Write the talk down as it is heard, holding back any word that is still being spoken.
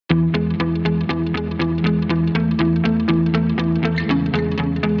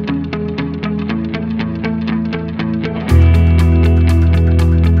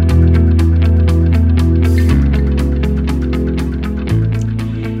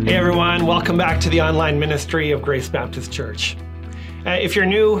everyone. Welcome back to the online ministry of Grace Baptist Church. If you're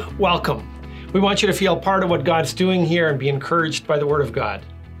new, welcome. We want you to feel part of what God's doing here and be encouraged by the Word of God.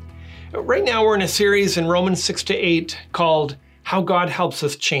 Right now, we're in a series in Romans 6-8 called How God Helps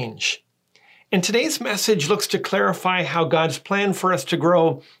Us Change. And today's message looks to clarify how God's plan for us to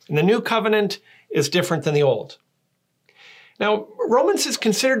grow in the new covenant is different than the old. Now, Romans is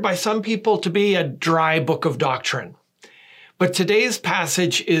considered by some people to be a dry book of doctrine. But today's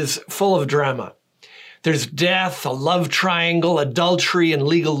passage is full of drama. There's death, a love triangle, adultery, and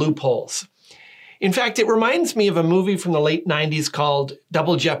legal loopholes. In fact, it reminds me of a movie from the late 90s called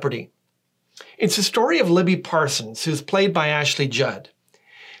Double Jeopardy. It's a story of Libby Parsons, who's played by Ashley Judd.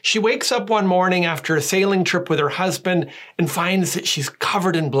 She wakes up one morning after a sailing trip with her husband and finds that she's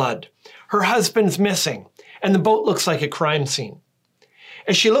covered in blood. Her husband's missing, and the boat looks like a crime scene.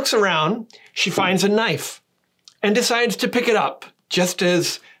 As she looks around, she finds a knife and decides to pick it up just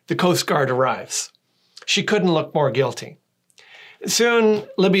as the Coast Guard arrives. She couldn't look more guilty. Soon,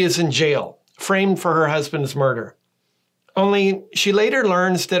 Libby is in jail, framed for her husband's murder. Only she later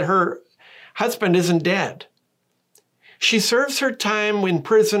learns that her husband isn't dead. She serves her time in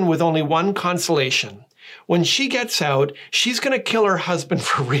prison with only one consolation. When she gets out, she's going to kill her husband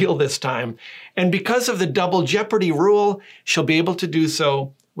for real this time. And because of the double jeopardy rule, she'll be able to do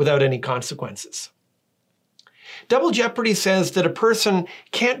so without any consequences. Double jeopardy says that a person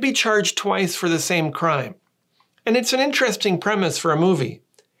can't be charged twice for the same crime. And it's an interesting premise for a movie.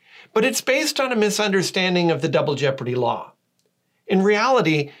 But it's based on a misunderstanding of the double jeopardy law. In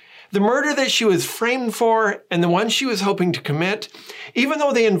reality, the murder that she was framed for and the one she was hoping to commit, even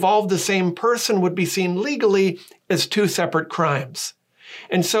though they involved the same person, would be seen legally as two separate crimes.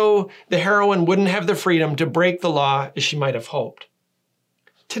 And so the heroine wouldn't have the freedom to break the law as she might have hoped.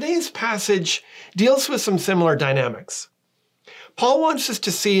 Today's passage deals with some similar dynamics. Paul wants us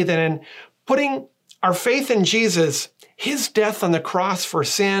to see that in putting our faith in Jesus, his death on the cross for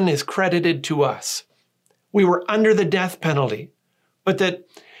sin is credited to us. We were under the death penalty, but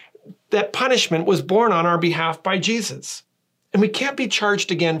that punishment was borne on our behalf by Jesus. And we can't be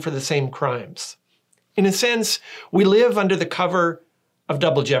charged again for the same crimes. In a sense, we live under the cover of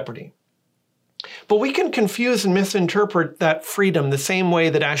double jeopardy. But we can confuse and misinterpret that freedom the same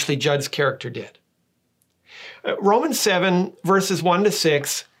way that Ashley Judd's character did. Romans 7, verses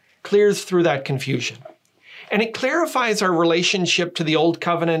 1-6, clears through that confusion. And it clarifies our relationship to the old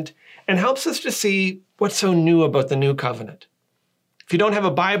covenant and helps us to see what's so new about the new covenant. If you don't have a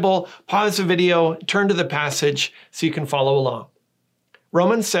Bible, pause the video, turn to the passage so you can follow along.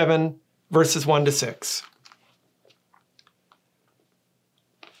 Romans 7, verses 1-6.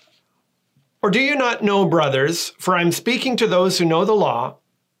 Or do you not know, brothers, for I'm speaking to those who know the law,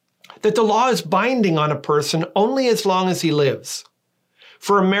 that the law is binding on a person only as long as he lives?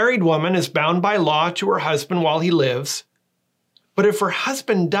 For a married woman is bound by law to her husband while he lives, but if her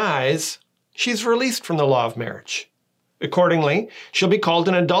husband dies, she's released from the law of marriage. Accordingly, she'll be called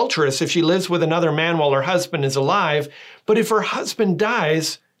an adulteress if she lives with another man while her husband is alive, but if her husband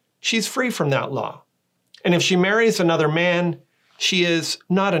dies, she's free from that law. And if she marries another man, she is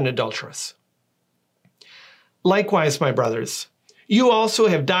not an adulteress. Likewise, my brothers, you also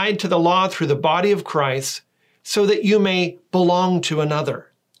have died to the law through the body of Christ, so that you may belong to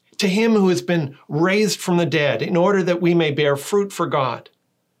another, to him who has been raised from the dead, in order that we may bear fruit for God.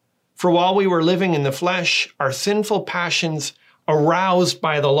 For while we were living in the flesh, our sinful passions, aroused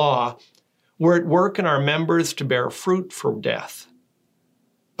by the law, were at work in our members to bear fruit for death.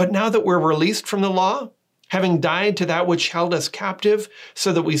 But now that we're released from the law, having died to that which held us captive,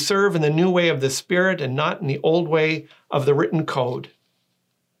 so that we serve in the new way of the Spirit and not in the old way of the written code.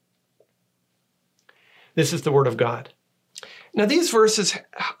 This is the Word of God. Now, these verses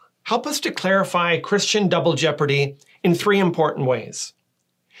help us to clarify Christian double jeopardy in three important ways.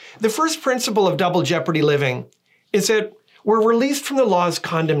 The first principle of double jeopardy living is that we're released from the law's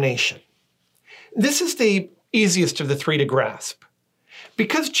condemnation. This is the easiest of the three to grasp.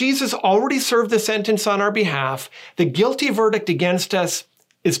 Because Jesus already served the sentence on our behalf, the guilty verdict against us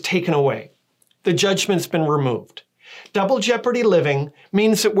is taken away. The judgment's been removed. Double jeopardy living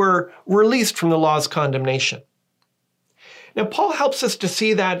means that we're released from the law's condemnation. Now, Paul helps us to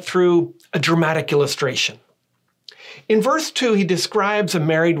see that through a dramatic illustration. In verse 2, he describes a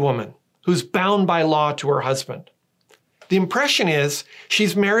married woman who's bound by law to her husband. The impression is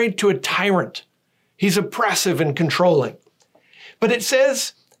she's married to a tyrant. He's oppressive and controlling. But it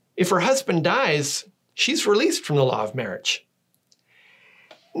says if her husband dies, she's released from the law of marriage.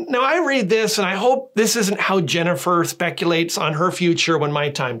 Now, I read this and I hope this isn't how Jennifer speculates on her future when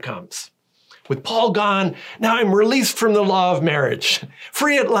my time comes. With Paul gone, now I'm released from the law of marriage,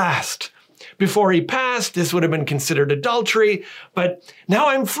 free at last. Before he passed, this would have been considered adultery, but now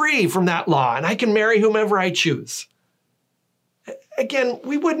I'm free from that law and I can marry whomever I choose. Again,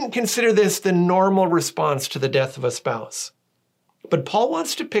 we wouldn't consider this the normal response to the death of a spouse. But Paul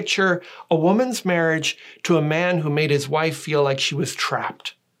wants to picture a woman's marriage to a man who made his wife feel like she was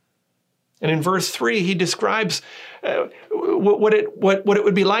trapped. And in verse 3, he describes what it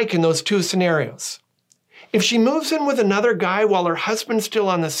would be like in those two scenarios. If she moves in with another guy while her husband's still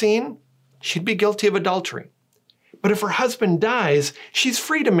on the scene, she'd be guilty of adultery. But if her husband dies, she's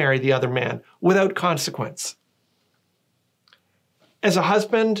free to marry the other man without consequence. As a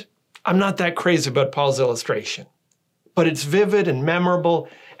husband, I'm not that crazy about Paul's illustration, but it's vivid and memorable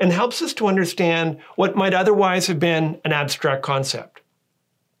and helps us to understand what might otherwise have been an abstract concept.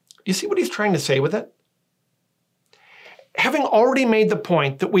 Do you see what he's trying to say with it? Having already made the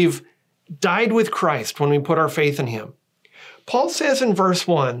point that we've died with Christ when we put our faith in him, Paul says in verse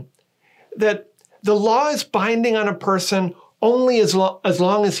 1 that the law is binding on a person only as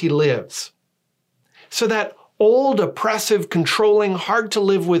long as he lives. So that old, oppressive, controlling, hard to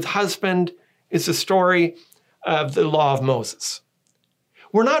live with husband is the story of the law of Moses.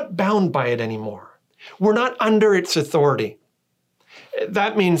 We're not bound by it anymore. We're not under its authority.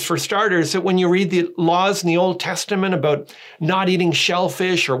 That means, for starters, that when you read the laws in the Old Testament about not eating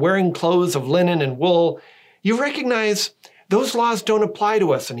shellfish or wearing clothes of linen and wool, you recognize those laws don't apply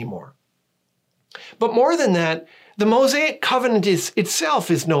to us anymore. But more than that, the Mosaic covenant itself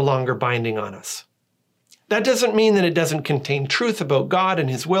is no longer binding on us. That doesn't mean that it doesn't contain truth about God and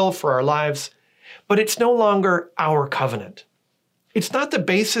his will for our lives, but it's no longer our covenant. It's not the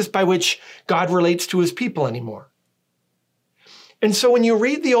basis by which God relates to his people anymore. And so when you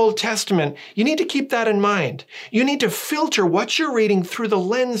read the Old Testament, you need to keep that in mind. You need to filter what you're reading through the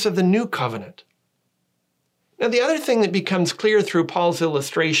lens of the new covenant. Now, the other thing that becomes clear through Paul's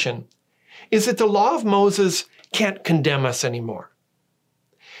illustration is that the law of Moses can't condemn us anymore.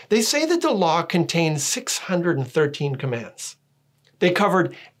 They say that the law contains 613 commands. They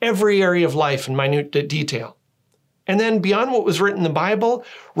covered every area of life in minute detail. And then beyond what was written in the Bible,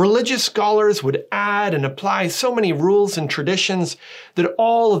 religious scholars would add and apply so many rules and traditions that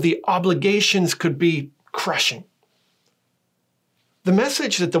all of the obligations could be crushing. The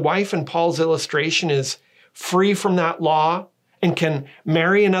message that the wife in Paul's illustration is free from that law and can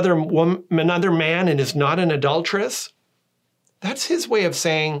marry another man and is not an adulteress, that's his way of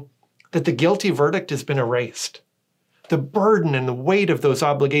saying that the guilty verdict has been erased. The burden and the weight of those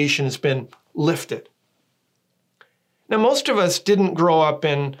obligations has been lifted. Now, most of us didn't grow up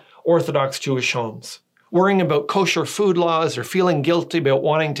in Orthodox Jewish homes, worrying about kosher food laws or feeling guilty about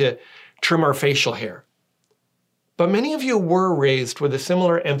wanting to trim our facial hair. But many of you were raised with a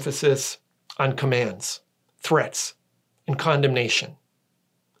similar emphasis on commands, threats, and condemnation.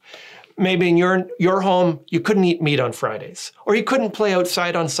 Maybe in your home, you couldn't eat meat on Fridays, or you couldn't play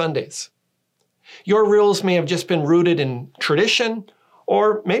outside on Sundays. Your rules may have just been rooted in tradition,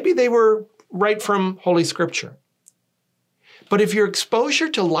 or maybe they were right from Holy Scripture. But if your exposure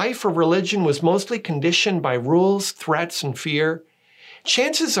to life or religion was mostly conditioned by rules, threats, and fear,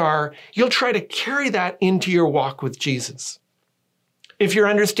 chances are you'll try to carry that into your walk with Jesus. If your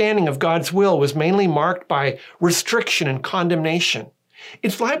understanding of God's will was mainly marked by restriction and condemnation,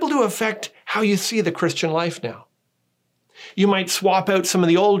 it's liable to affect how you see the Christian life now. You might swap out some of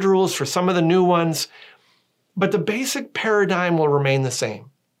the old rules for some of the new ones, but the basic paradigm will remain the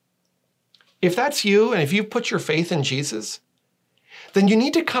same. If that's you, and if you've put your faith in Jesus, then you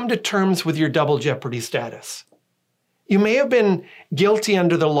need to come to terms with your double jeopardy status. You may have been guilty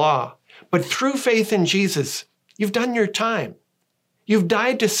under the law, but through faith in Jesus, you've done your time. You've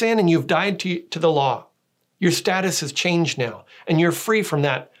died to sin and you've died to the law. Your status has changed now, and you're free from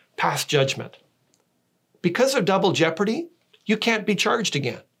that past judgment. Because of double jeopardy, you can't be charged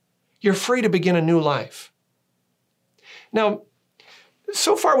again. You're free to begin a new life. Now,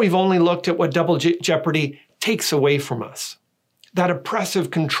 so far we've only looked at what double jeopardy takes away from us. That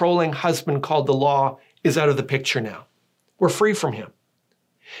oppressive, controlling husband called the law is out of the picture now. We're free from him.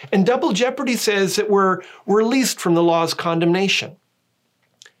 And double jeopardy says that we're released from the law's condemnation.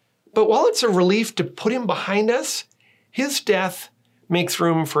 But while it's a relief to put him behind us, his death makes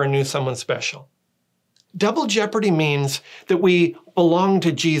room for a new someone special. Double jeopardy means that we belong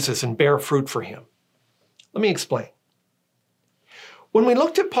to Jesus and bear fruit for him. Let me explain. When we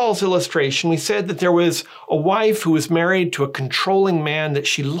looked at Paul's illustration, we said that there was a wife who was married to a controlling man that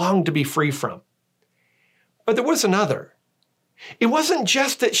she longed to be free from. But there was another. It wasn't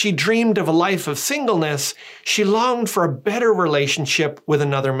just that she dreamed of a life of singleness, she longed for a better relationship with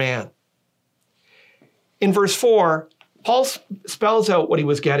another man. in verse 4, Paul spells out what he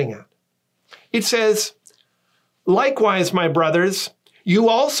was getting at. It says, "Likewise, my brothers, you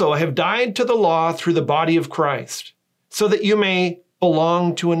also have died to the law through the body of Christ, so that you may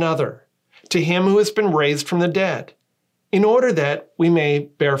belong to another, to him who has been raised from the dead, in order that we may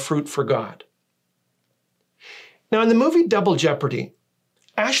bear fruit for God." Now, in the movie Double Jeopardy,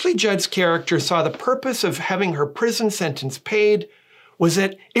 Ashley Judd's character saw the purpose of having her prison sentence paid was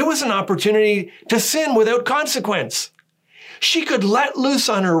that it was an opportunity to sin without consequence. She could let loose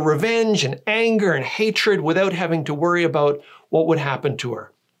on her revenge and anger and hatred without having to worry about what would happen to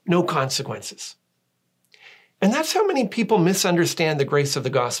her. No consequences. And that's how many people misunderstand the grace of the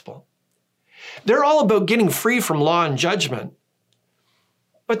gospel. They're all about getting free from law and judgment,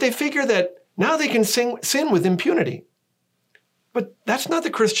 but they figure that now they can sin with impunity. But that's not the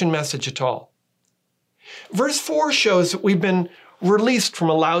Christian message at all. Verse 4 shows that we've been released from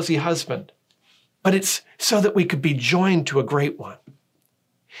a lousy husband, but it's so that we could be joined to a great one.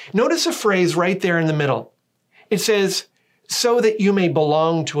 Notice a phrase right there in the middle. It says, "so that you may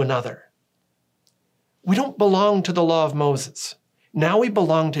belong to another." We don't belong to the law of Moses. Now we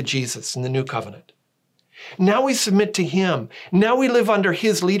belong to Jesus in the new covenant. Now we submit to him. Now we live under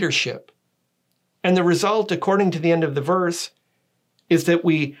his leadership. And the result, according to the end of the verse, is that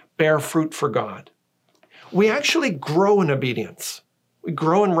we bear fruit for God. We actually grow in obedience. We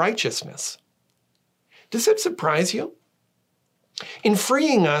grow in righteousness. Does that surprise you? In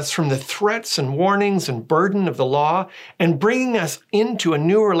freeing us from the threats and warnings and burden of the law and bringing us into a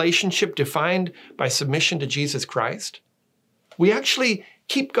new relationship defined by submission to Jesus Christ, we actually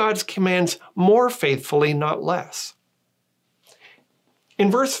keep God's commands more faithfully, not less. In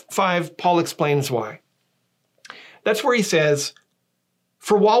verse 5, Paul explains why. That's where he says,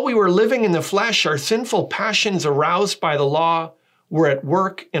 "For while we were living in the flesh, our sinful passions aroused by the law were at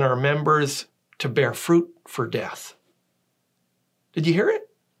work in our members to bear fruit for death." Did you hear it?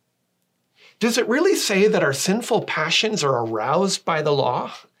 Does it really say that our sinful passions are aroused by the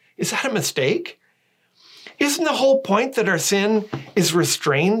law? Is that a mistake? Isn't the whole point that our sin is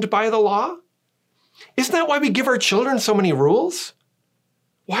restrained by the law? Isn't that why we give our children so many rules?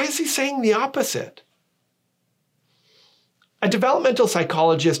 Why is he saying the opposite? A developmental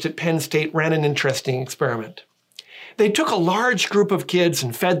psychologist at Penn State ran an interesting experiment. They took a large group of kids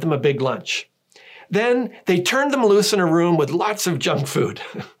and fed them a big lunch. Then they turned them loose in a room with lots of junk food.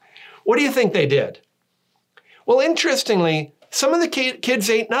 What do you think they did? Well, interestingly, some of the kids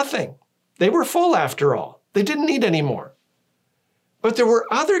ate nothing. They were full after all. They didn't need any more. But there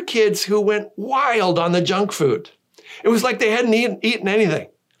were other kids who went wild on the junk food. It was like they hadn't eaten anything.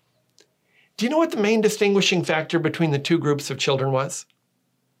 Do you know what the main distinguishing factor between the two groups of children was?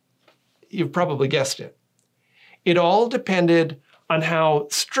 You've probably guessed it. It all depended on how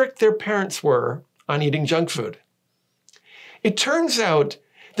strict their parents were on eating junk food. It turns out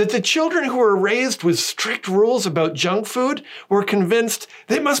that the children who were raised with strict rules about junk food were convinced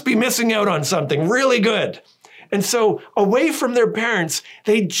they must be missing out on something really good. And so, away from their parents,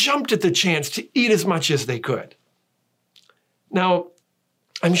 they jumped at the chance to eat as much as they could. Now,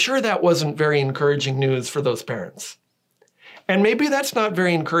 I'm sure that wasn't very encouraging news for those parents. And maybe that's not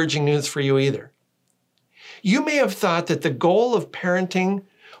very encouraging news for you either. You may have thought that the goal of parenting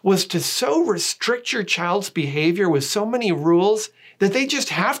was to so restrict your child's behavior with so many rules that they just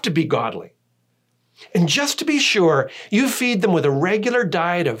have to be godly. And just to be sure, you feed them with a regular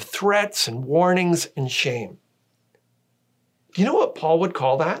diet of threats and warnings and shame. Do you know what Paul would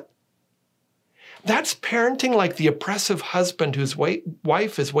call that? That's parenting like the oppressive husband whose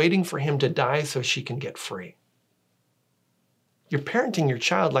wife is waiting for him to die so she can get free. You're parenting your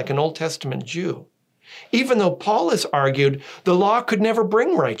child like an Old Testament Jew, even though Paul has argued the law could never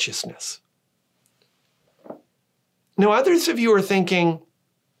bring righteousness. Now, others of you are thinking,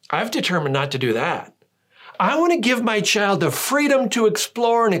 I've determined not to do that. I want to give my child the freedom to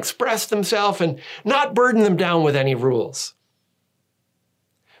explore and express themselves and not burden them down with any rules.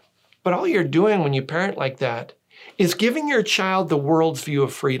 But all you're doing when you parent like that is giving your child the world's view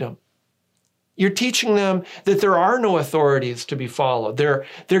of freedom. You're teaching them that there are no authorities to be followed.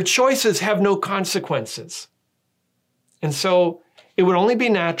 Their choices have no consequences. And so it would only be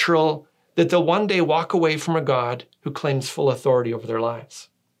natural that they'll one day walk away from a God who claims full authority over their lives.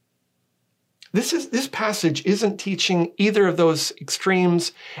 This passage isn't teaching either of those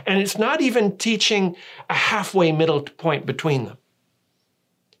extremes, and it's not even teaching a halfway middle point between them.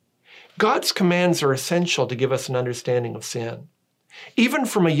 God's commands are essential to give us an understanding of sin. Even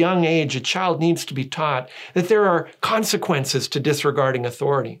from a young age, a child needs to be taught that there are consequences to disregarding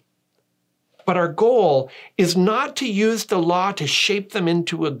authority. But our goal is not to use the law to shape them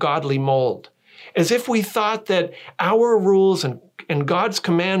into a godly mold. as if we thought that our rules and God's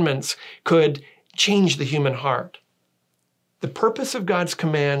commandments could change the human heart. The purpose of God's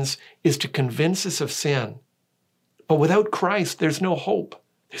commands is to convince us of sin. But without Christ, there's no hope.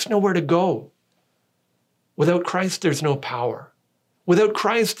 There's nowhere to go. Without Christ, there's no power. Without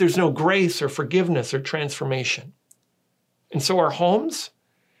Christ, there's no grace or forgiveness or transformation. And so our homes,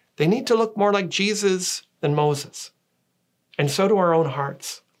 they need to look more like Jesus than Moses. And so do our own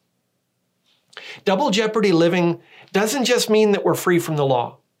hearts. Double jeopardy living doesn't just mean that we're free from the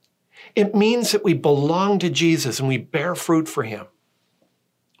law. It means that we belong to Jesus and we bear fruit for him.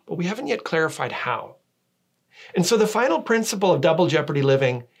 But we haven't yet clarified how. And so the final principle of double jeopardy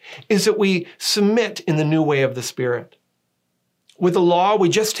living is that we submit in the new way of the Spirit. With the law, we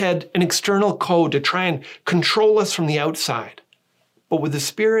just had an external code to try and control us from the outside. But with the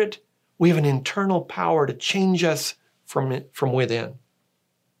Spirit, we have an internal power to change us from within.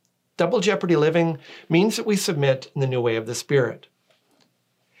 Double jeopardy living means that we submit in the new way of the Spirit.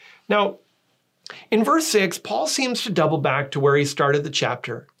 Now, in verse 6, Paul seems to double back to where he started the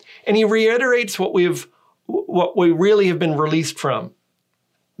chapter, and he reiterates what we really have been released from,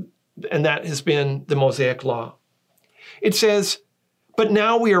 and that has been the Mosaic law. It says, "But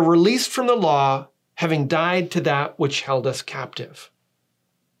now we are released from the law, having died to that which held us captive."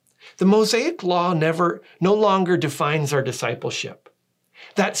 The Mosaic law no longer defines our discipleship.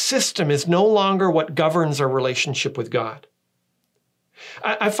 That system is no longer what governs our relationship with God.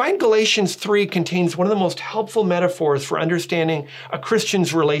 I find Galatians 3 contains one of the most helpful metaphors for understanding a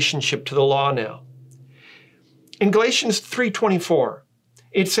Christian's relationship to the law now. In Galatians 3:24,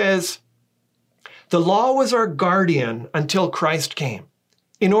 it says, "The law was our guardian until Christ came,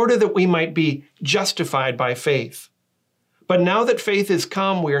 in order that we might be justified by faith. But now that faith is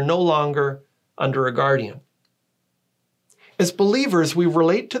come, we are no longer under a guardian." As believers, we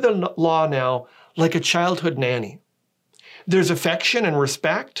relate to the law now like a childhood nanny. There's affection and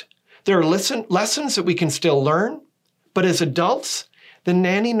respect. There are lessons that we can still learn. But as adults, the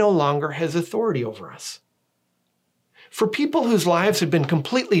nanny no longer has authority over us. For people whose lives had been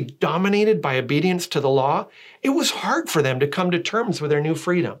completely dominated by obedience to the law, it was hard for them to come to terms with their new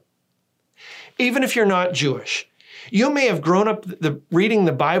freedom. Even if you're not Jewish, you may have grown up reading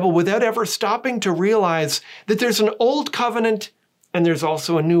the Bible without ever stopping to realize that there's an old covenant and there's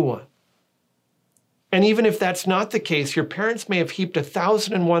also a new one. And even if that's not the case, your parents may have heaped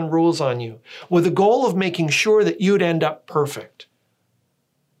 1,001 rules on you with the goal of making sure that you'd end up perfect.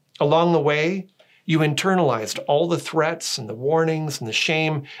 Along the way, you internalized all the threats and the warnings and the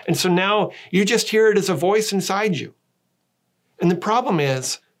shame, and so now you just hear it as a voice inside you. And the problem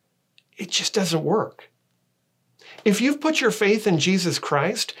is, it just doesn't work. If you've put your faith in Jesus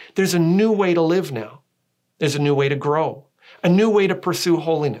Christ, there's a new way to live now. There's a new way to grow, a new way to pursue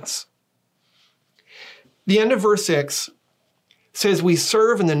holiness. The end of verse 6 says we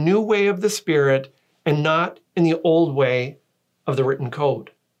serve in the new way of the Spirit and not in the old way of the written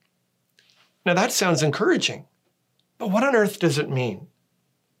code. Now that sounds encouraging, but what on earth does it mean?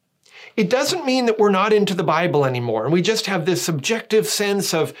 It doesn't mean that we're not into the Bible anymore and we just have this subjective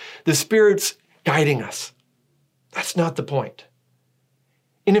sense of the Spirit's guiding us. That's not the point.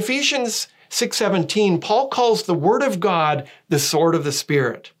 In Ephesians 6:17, Paul calls the Word of God the sword of the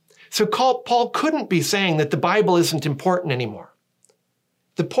Spirit. So Paul couldn't be saying that the Bible isn't important anymore.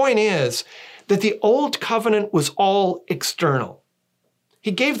 The point is that the old covenant was all external.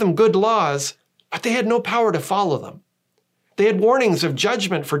 He gave them good laws, but they had no power to follow them. They had warnings of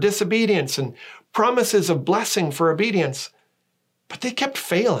judgment for disobedience and promises of blessing for obedience, but they kept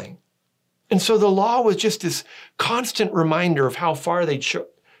failing. And so the law was just this constant reminder of how far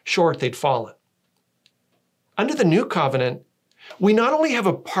short they'd fallen. Under the new covenant, we not only have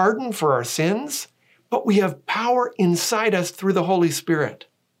a pardon for our sins, but we have power inside us through the Holy Spirit.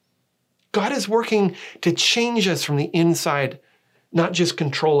 God is working to change us from the inside, not just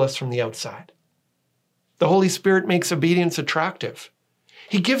control us from the outside. The Holy Spirit makes obedience attractive.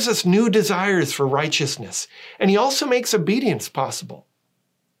 He gives us new desires for righteousness, and he also makes obedience possible.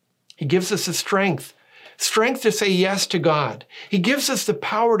 He gives us the strength to say yes to God. He gives us the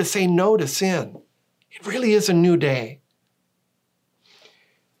power to say no to sin. It really is a new day.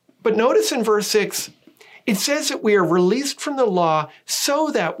 But notice in verse 6, it says that we are released from the law so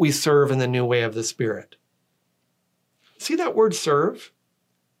that we serve in the new way of the Spirit. See that word serve?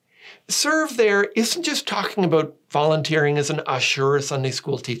 Serve there isn't just talking about volunteering as an usher or a Sunday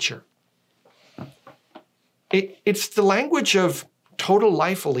school teacher. It's the language of total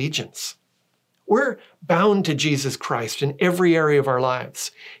life allegiance. We're bound to Jesus Christ in every area of our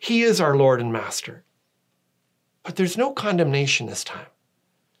lives. He is our Lord and Master. But there's no condemnation this time.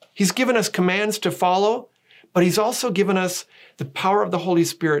 He's given us commands to follow, but he's also given us the power of the Holy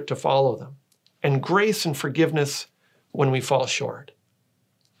Spirit to follow them, and grace and forgiveness when we fall short.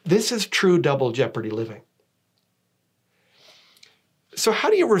 This is true double jeopardy living. So how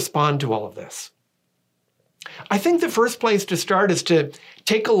do you respond to all of this? I think the first place to start is to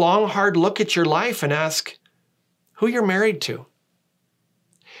take a long, hard look at your life and ask who you're married to.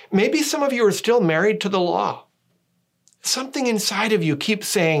 Maybe some of you are still married to the law. Something inside of you keeps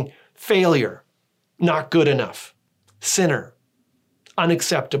saying, failure, not good enough, sinner,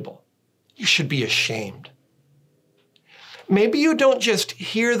 unacceptable. You should be ashamed. Maybe you don't just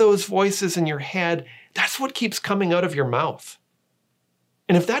hear those voices in your head. That's what keeps coming out of your mouth.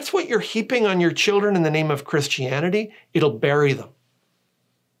 And if that's what you're heaping on your children in the name of Christianity, it'll bury them.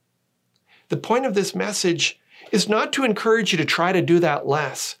 The point of this message is not to encourage you to try to do that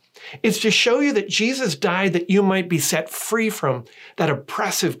less. It's to show you that Jesus died that you might be set free from that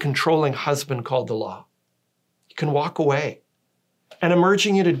oppressive, controlling husband called the law. You can walk away. And I'm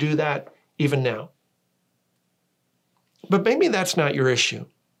urging you to do that even now. But maybe that's not your issue.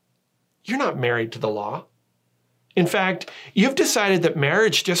 You're not married to the law. In fact, you've decided that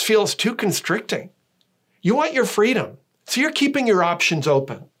marriage just feels too constricting. You want your freedom, so you're keeping your options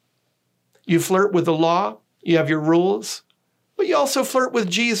open. You flirt with the law, you have your rules, but you also flirt with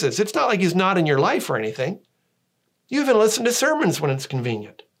Jesus. It's not like he's not in your life or anything. You even listen to sermons when it's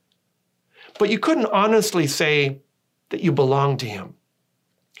convenient. But you couldn't honestly say that you belong to him.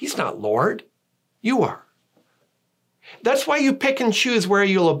 He's not Lord. You are. That's why you pick and choose where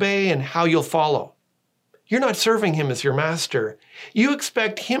you'll obey and how you'll follow. You're not serving him as your master. You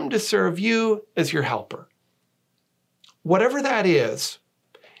expect him to serve you as your helper. Whatever that is,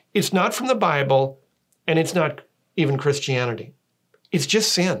 it's not from the Bible, and it's not even Christianity. It's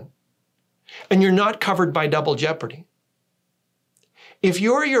just sin. And you're not covered by double jeopardy. If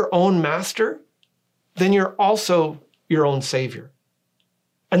you're your own master, then you're also your own savior.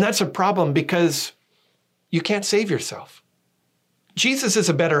 And that's a problem because you can't save yourself. Jesus is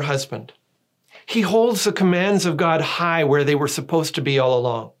a better husband. He holds the commands of God high where they were supposed to be all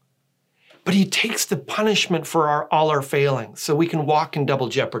along. But he takes the punishment for all our failings so we can walk in double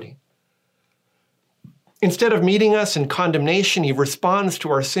jeopardy. Instead of meeting us in condemnation, he responds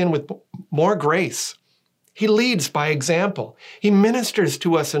to our sin with more grace. He leads by example. He ministers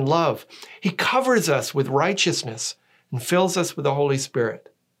to us in love. He covers us with righteousness and fills us with the Holy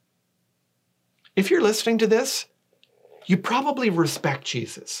Spirit. If you're listening to this, you probably respect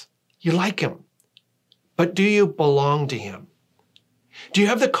Jesus. You like him. But do you belong to him? Do you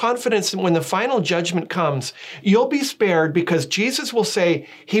have the confidence that when the final judgment comes, you'll be spared because Jesus will say,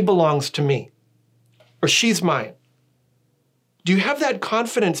 he belongs to me, or she's mine? Do you have that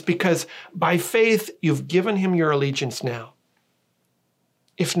confidence because by faith you've given him your allegiance now?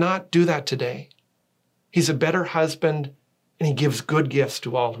 If not, do that today. He's a better husband and he gives good gifts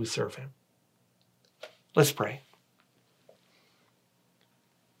to all who serve him. Let's pray.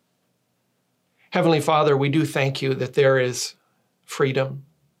 Heavenly Father, we do thank you that there is freedom.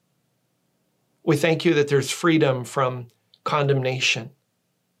 We thank you that there's freedom from condemnation,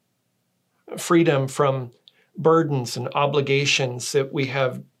 freedom from burdens and obligations that we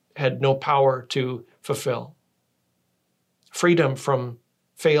have had no power to fulfill, freedom from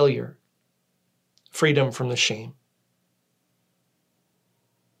failure, freedom from the shame.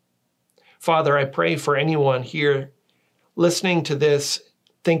 Father, I pray for anyone here listening to this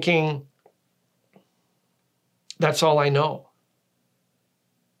thinking, that's all I know.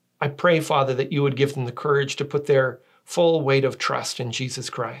 I pray, Father, that you would give them the courage to put their full weight of trust in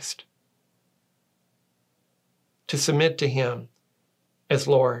Jesus Christ, to submit to him as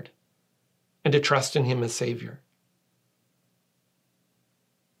Lord, and to trust in him as Savior.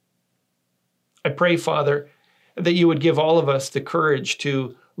 I pray, Father, that you would give all of us the courage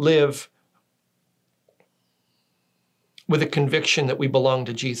to live with a conviction that we belong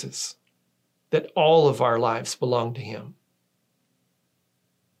to Jesus, that all of our lives belong to him.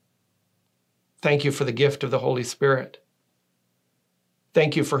 Thank you for the gift of the Holy Spirit.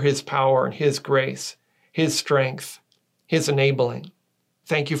 Thank you for his power and his grace, his strength, his enabling.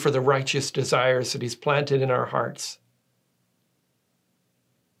 Thank you for the righteous desires that he's planted in our hearts.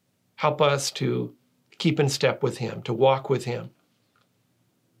 Help us to keep in step with him, to walk with him,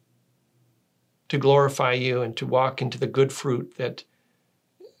 to glorify you and to walk into the good fruit that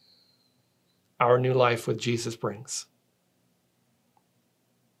our new life with Jesus brings.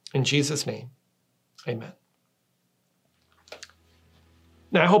 In Jesus' name, amen.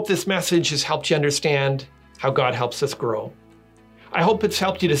 Now, I hope this message has helped you understand how God helps us grow. I hope it's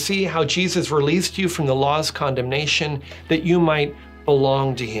helped you to see how Jesus released you from the law's condemnation that you might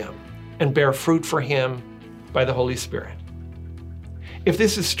belong to Him and bear fruit for Him by the Holy Spirit. If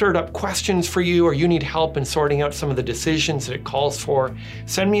this has stirred up questions for you, or you need help in sorting out some of the decisions that it calls for,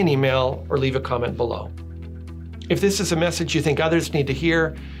 send me an email or leave a comment below. If this is a message you think others need to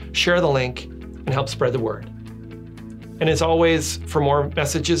hear, share the link and help spread the word. And as always, for more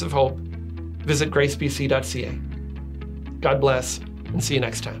messages of hope, visit gracebc.ca. God bless, and see you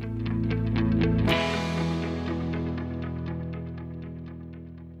next time.